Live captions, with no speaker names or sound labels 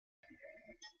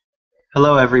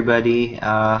Hello everybody,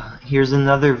 here's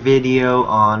another video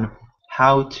on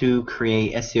how to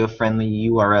create SEO friendly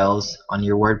URLs on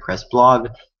your WordPress blog.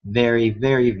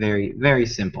 Very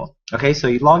simple. Okay, so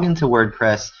you log into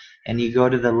WordPress and you go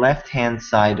to the left hand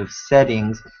side of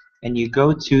settings and you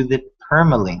go to the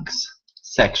permalinks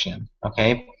section.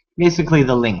 Okay, basically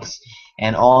the links,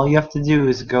 and all you have to do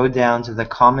is go down to the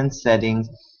common settings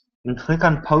and click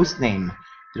on post name.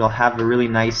 It'll have a really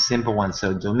nice simple one,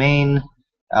 so domain,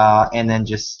 and then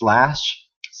just slash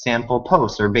sample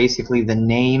post, or basically the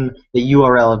name, the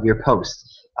URL of your post.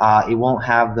 It won't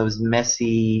have those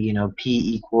messy,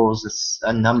 p equals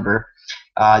a number.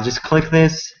 Just click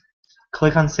this,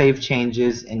 click on save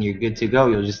changes, and you're good to go.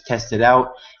 You'll just test it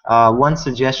out. One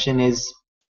suggestion is,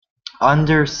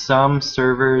 under some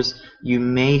servers you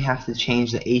may have to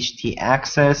change the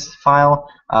htaccess file,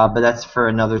 but that's for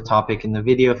another topic in the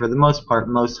video. For the most part,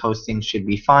 most hosting should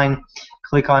be fine.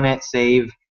 Click on it, save,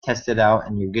 test it out,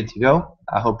 and you're good to go.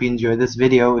 I hope you enjoyed this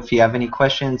video. If you have any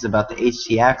questions about the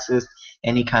htaccess,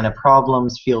 any kind of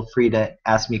problems, feel free to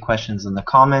ask me questions in the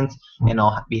comments and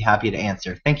I'll be happy to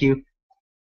answer. Thank you.